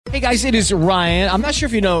Hey guys, it is Ryan. I'm not sure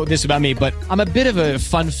if you know this about me, but I'm a bit of a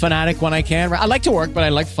fun fanatic when I can. I like to work, but I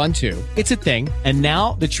like fun too. It's a thing. And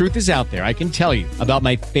now the truth is out there. I can tell you about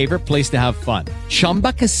my favorite place to have fun.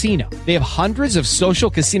 Chumba Casino. They have hundreds of social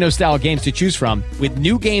casino style games to choose from with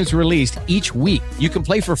new games released each week. You can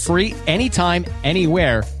play for free anytime,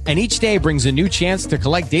 anywhere. And each day brings a new chance to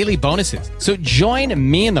collect daily bonuses. So join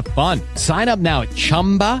me in the fun. Sign up now at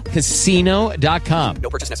ChumbaCasino.com. No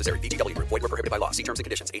purchase necessary. VGW. Void where prohibited by law. See terms and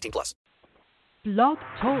conditions. 18 plus. Blog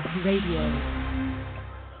Talk Radio.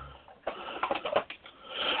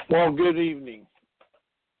 Well, good evening.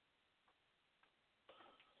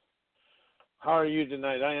 How are you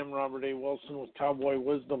tonight? I am Robert A. Wilson with Cowboy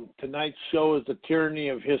Wisdom. Tonight's show is the tyranny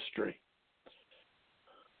of history.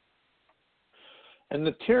 And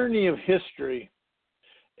the tyranny of history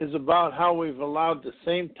is about how we've allowed the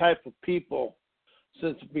same type of people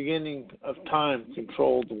since the beginning of time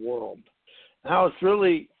control the world. And how it's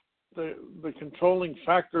really the controlling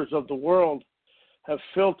factors of the world have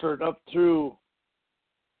filtered up through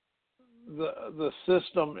the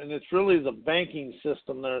system, and it's really the banking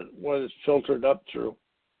system that what is filtered up through.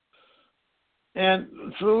 And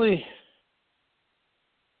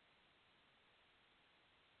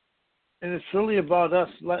it's really about us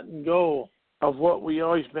letting go of what we've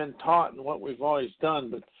always been taught and what we've always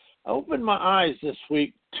done. But I opened my eyes this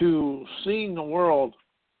week to seeing the world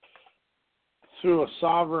through a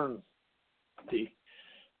sovereignty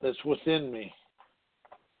that's within me.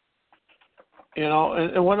 You know,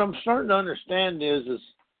 and what I'm starting to understand is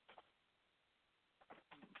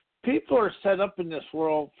people are set up in this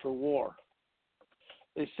world for war.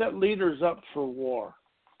 They set leaders up for war.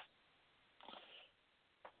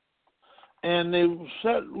 And they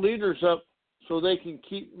set leaders up so they can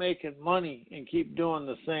keep making money and keep doing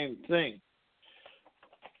the same thing.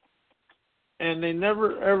 And they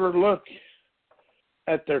never, ever look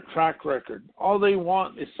at their track record. All they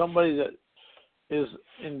want is somebody that is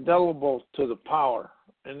indelible to the power.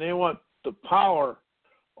 And they want the power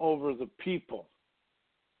over the people.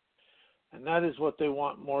 And that is what they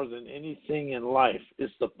want more than anything in life, is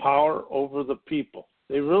the power over the people.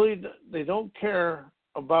 They don't care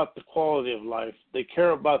about the quality of life. They care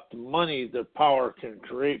about the money their power can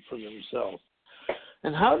create for themselves.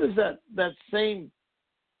 And how does that same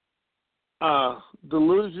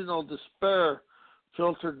delusional despair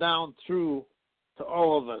filter down through to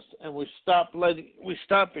all of us? And we stop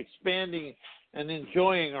expanding and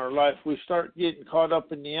enjoying our life. We start getting caught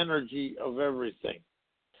up in the energy of everything.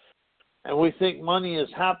 And we think money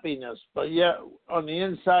is happiness, but yet on the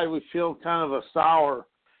inside we feel kind of a sour,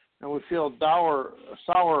 and we feel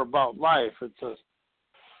sour about life.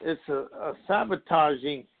 It's a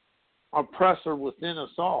sabotaging oppressor within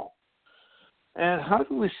us all. And how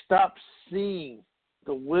do we stop seeing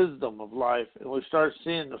the wisdom of life and we start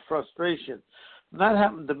seeing the frustration? And that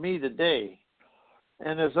happened to me today.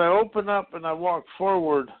 And as I open up and I walk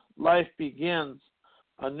forward, life begins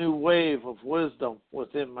a new wave of wisdom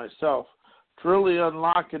within myself to really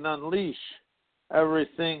unlock and unleash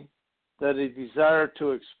everything that I desire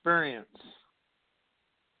to experience.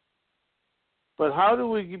 But how do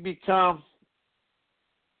we become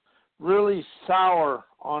really sour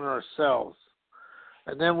on ourselves?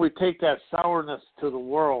 And then we take that sourness to the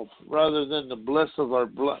world rather than the bliss of our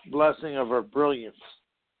blessing of our brilliance.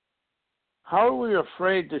 How are we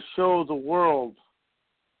afraid to show the world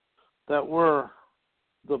that we're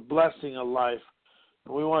the blessing of life?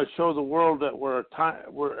 And we want to show the world that we're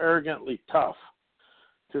arrogantly tough.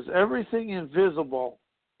 Because everything invisible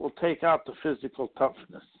will take out the physical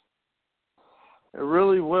toughness. It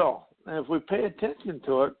really will. And if we pay attention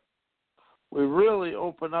to it, we really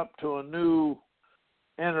open up to a new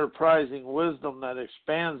enterprising wisdom that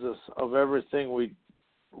expands us of everything we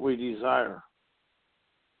desire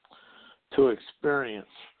to experience.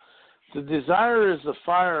 The desire is the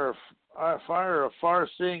fire of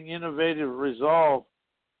farseeing, innovative resolve,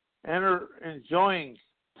 enjoying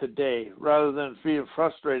today rather than being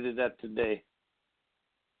frustrated at today.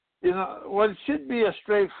 You know, what should be a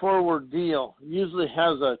straightforward deal usually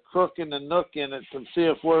has a crook and a nook in it to see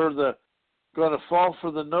if we're going to fall for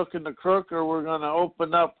the nook and the crook, or we're going to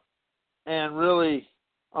open up and really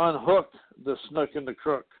unhook the snook and the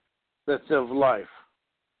crook that's of life.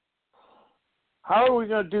 How are we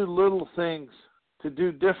going to do little things to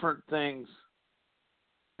do different things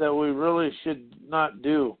that we really should not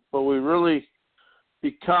do, but we really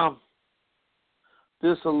become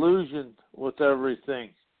disillusioned with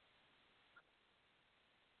everything?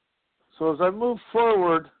 So as I move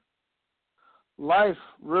forward, life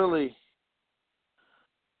really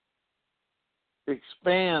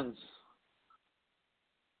expands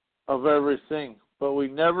of everything, but we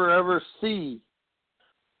never ever see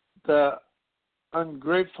the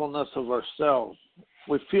ungratefulness of ourselves.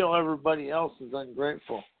 We feel everybody else is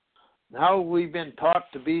ungrateful. How have we been taught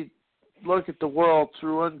to look at the world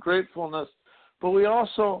through ungratefulness, but we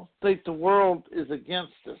also think the world is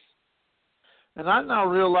against us. And I now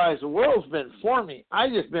realize the world's been for me.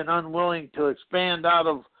 I've just been unwilling to expand out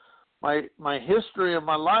of my history of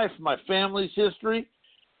my life, my family's history,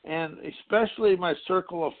 and especially my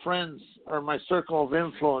circle of friends or my circle of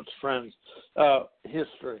influence friends'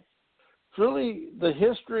 history. It's really the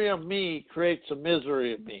history of me creates a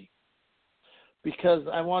misery of me because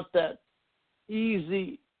I want that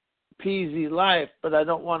easy peasy life, but I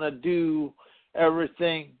don't want to do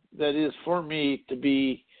everything that is for me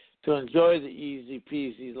to enjoy the easy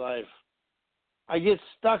peasy life. I get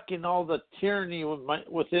stuck in all the tyranny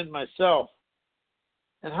within myself.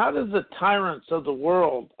 And how does the tyrants of the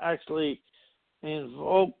world actually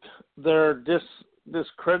invoke their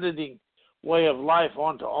discrediting way of life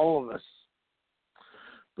onto all of us?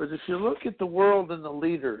 But if you look at the world and the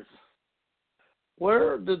leaders,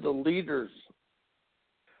 where did the leaders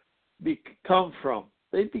come from?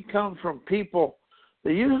 They become from people.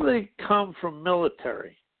 They usually come from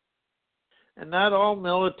military. And not all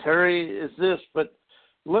military is this, but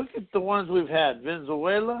look at the ones we've had.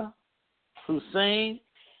 Venezuela, Hussein,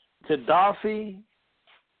 Gaddafi,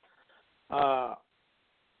 the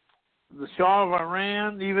Shah of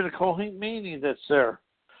Iran, even Khomeini that's there.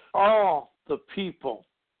 All the people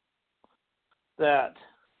that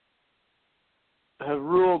have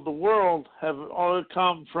ruled the world have all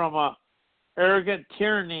come from a arrogant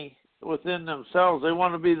tyranny within themselves. They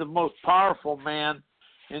want to be the most powerful man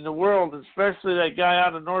in the world, especially that guy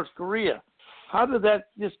out of North Korea. How did that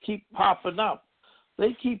just keep popping up?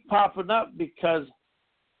 They keep popping up because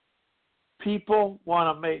people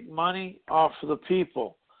want to make money off of the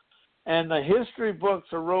people. And the history books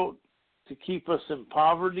are wrote to keep us in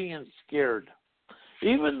poverty and scared.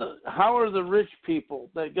 How are the rich people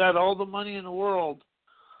that got all the money in the world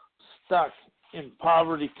stuck in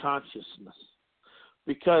poverty consciousness?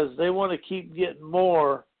 Because they want to keep getting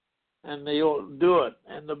more and they'll do it.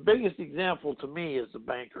 And the biggest example to me is the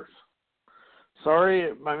bankers. Sorry,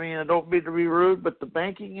 I don't mean to be rude, but the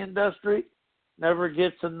banking industry never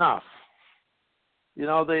gets enough.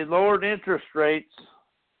 They lowered interest rates,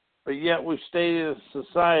 but yet we stay in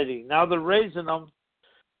society. Now they're raising them,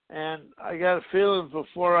 and I got a feeling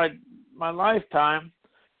before my lifetime,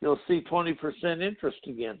 you'll see 20% interest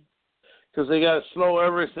again because they got to slow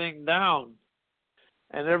everything down.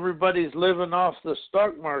 And everybody's living off the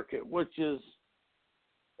stock market, which is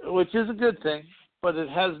a good thing, but it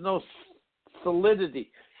has no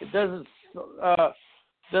solidity. It doesn't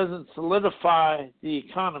solidify the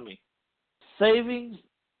economy. Savings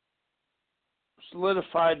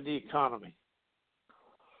solidified the economy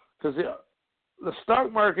because the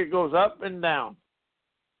stock market goes up and down,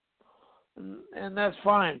 and that's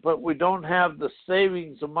fine. But we don't have the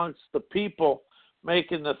savings amongst the people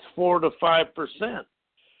making the 4 to 5%.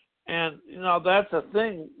 And, that's a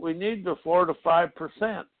thing. We need the 4 to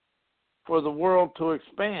 5% for the world to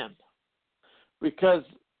expand. Because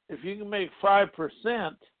if you can make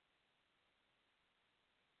 5%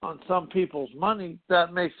 on some people's money,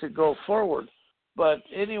 that makes it go forward. But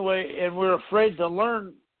anyway, and we're afraid to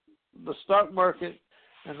learn the stock market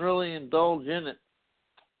and really indulge in it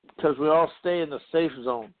because we all stay in the safe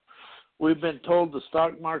zone. We've been told the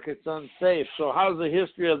stock market's unsafe. So how's the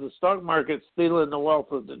history of the stock market stealing the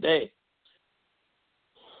wealth of the day?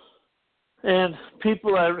 And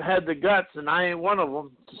people have had the guts, and I ain't one of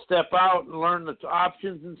them, to step out and learn the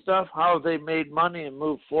options and stuff, how they made money and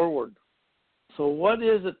move forward. So what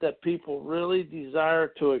is it that people really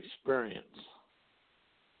desire to experience?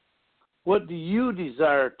 What do you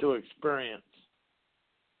desire to experience?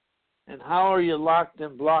 And how are you locked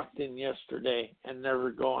and blocked in yesterday and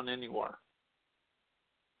never going anywhere?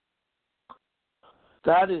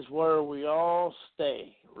 That is where we all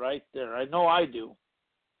stay, right there. I know I do.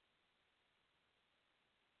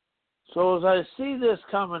 So as I see this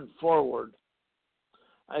coming forward,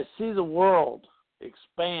 I see the world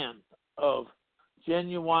expand of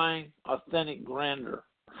genuine, authentic grandeur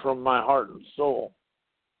from my heart and soul.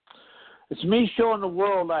 It's me showing the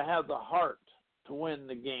world I have the heart to win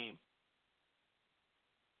the game.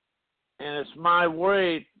 And it's my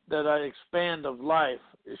way that I expand of life.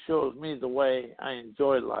 It shows me the way I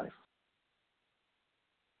enjoy life.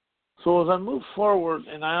 So as I move forward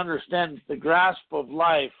and I understand the grasp of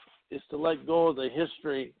life is to let go of the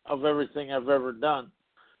history of everything I've ever done.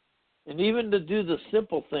 And even to do the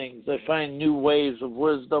simple things, I find new ways of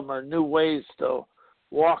wisdom or new ways to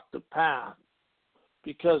walk the path.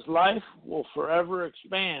 because life will forever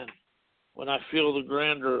expand when I feel the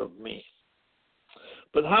grandeur of me.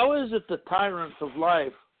 But how is it the tyrants of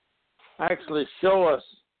life actually show us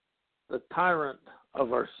the tyrant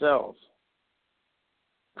of ourselves?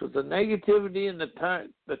 Because the negativity and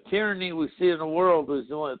the tyranny we see in the world is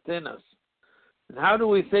within us. And how do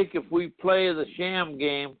we think if we play the sham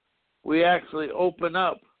game, we actually open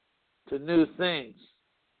up to new things?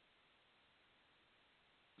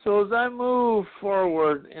 So as I move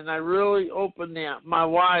forward and I really open my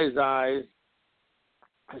wise eyes,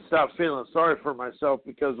 I stop feeling sorry for myself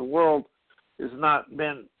because the world has not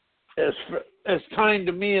been as kind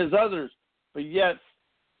to me as others, but yet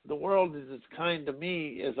the world is as kind to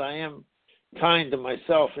me as I am kind to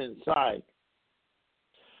myself inside.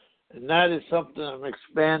 And that is something I'm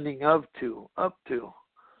expanding up to.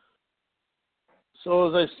 So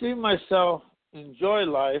as I see myself enjoy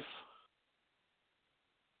life,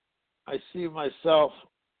 I see myself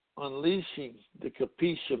unleashing the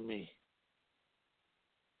capiche of me.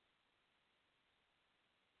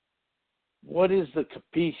 What is the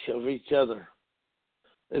capiche of each other?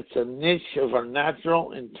 It's a niche of our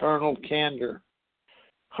natural internal candor,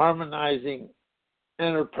 harmonizing,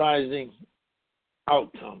 enterprising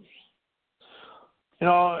outcomes. You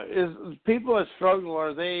know, is people that struggle,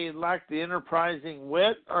 are they lack the enterprising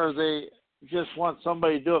wit, or they just want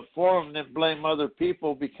somebody to do it for them and then blame other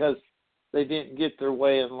people because they didn't get their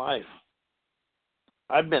way in life?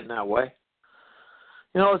 I've been that way.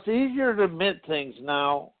 You know, it's easier to admit things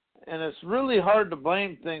now, and it's really hard to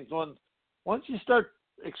blame things once you start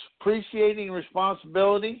appreciating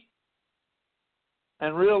responsibility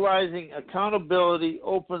and realizing accountability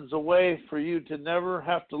opens a way for you to never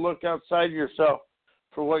have to look outside yourself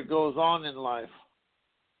for what goes on in life.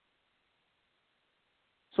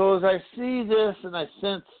 So as I see this and I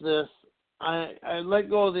sense this, I let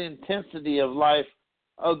go of the intensity of life,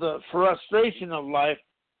 of the frustration of life,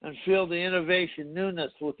 and feel the innovation,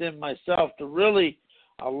 newness within myself to really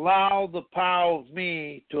allow the power of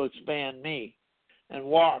me to expand me and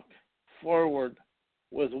walk forward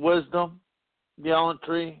with wisdom,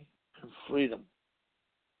 gallantry, and freedom.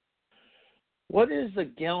 What is the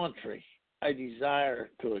gallantry I desire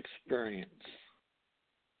to experience?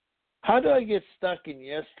 How do I get stuck in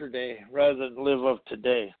yesterday rather than live up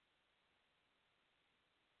today?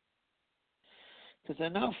 Because I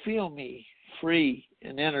now feel me free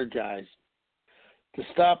and energized to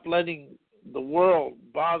stop letting the world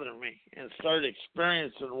bother me and start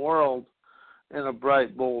experiencing the world in a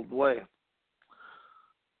bright, bold way.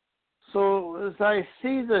 So as I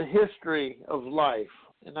see the history of life,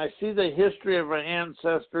 and I see the history of our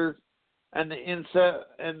ancestors and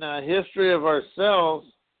the history of ourselves,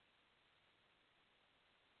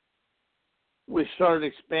 we start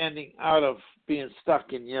expanding out of being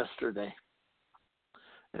stuck in yesterday.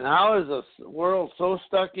 And how is the world so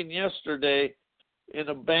stuck in yesterday in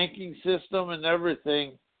a banking system and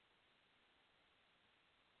everything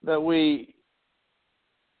that we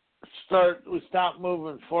stop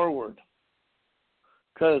moving forward?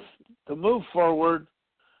 Because to move forward,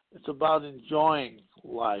 it's about enjoying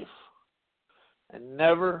life and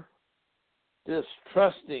never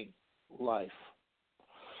distrusting life.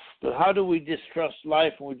 But how do we distrust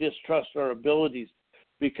life when we distrust our abilities?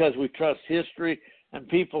 Because we trust history, and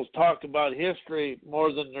people talk about history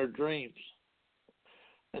more than their dreams.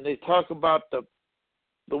 And they talk about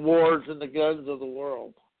the wars and the guns of the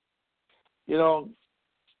world. You know,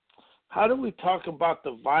 how do we talk about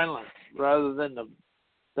the violence rather than the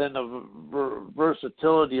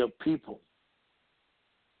versatility of people?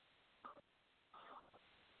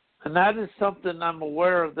 And that is something I'm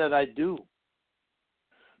aware of that I do.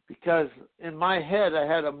 Because in my head, I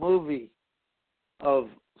had a movie of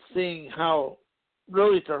seeing how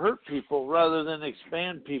really to hurt people rather than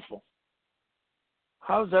expand people.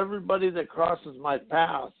 How's everybody that crosses my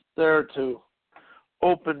path there to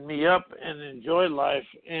open me up and enjoy life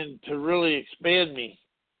and to really expand me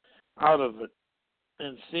out of it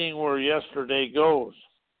and seeing where yesterday goes?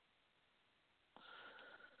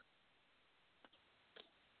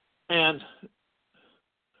 And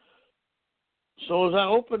so as I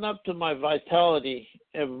open up to my vitality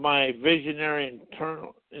and my visionary,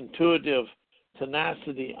 internal, intuitive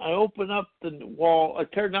tenacity, I open up the wall, I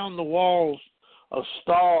tear down the walls of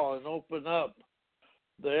stall and open up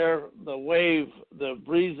the air, the wave, the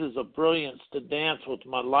breezes of brilliance to dance with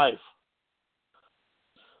my life.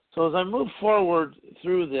 So as I move forward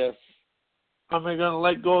through this, I'm going to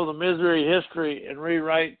let go of the misery history and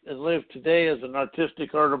rewrite and live today as an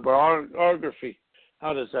artistic autobiography.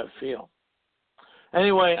 How does that feel?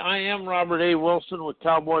 Anyway, I am Robert A. Wilson with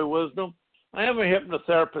Cowboy Wisdom. I am a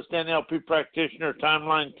hypnotherapist, NLP practitioner,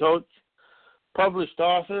 timeline coach, published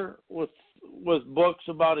author with books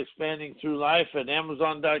about expanding through life at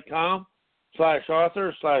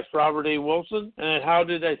Amazon.com/author/Robert A. Wilson and at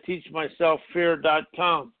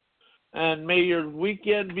HowDidITeachMyselfFear.com. And may your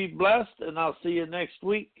weekend be blessed, and I'll see you next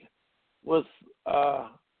week with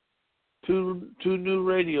two new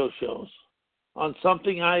radio shows on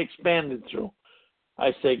something I expanded through.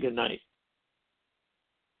 I say good night.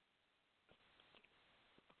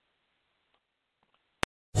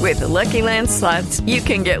 With the Lucky Land Slots, you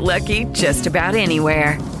can get lucky just about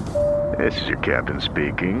anywhere. This is your captain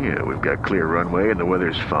speaking. We've got clear runway and the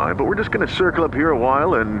weather's fine, but we're just going to circle up here a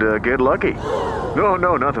while and get lucky.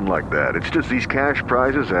 No, nothing like that. It's just these cash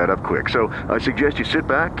prizes add up quick. So I suggest you sit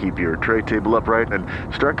back, keep your tray table upright, and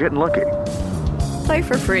start getting lucky. Play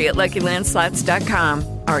for free at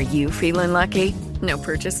LuckyLandSlots.com. Are you feeling lucky? No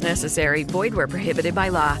purchase necessary. Void where prohibited by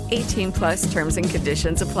law. 18+ terms and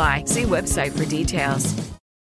conditions apply. See website for details.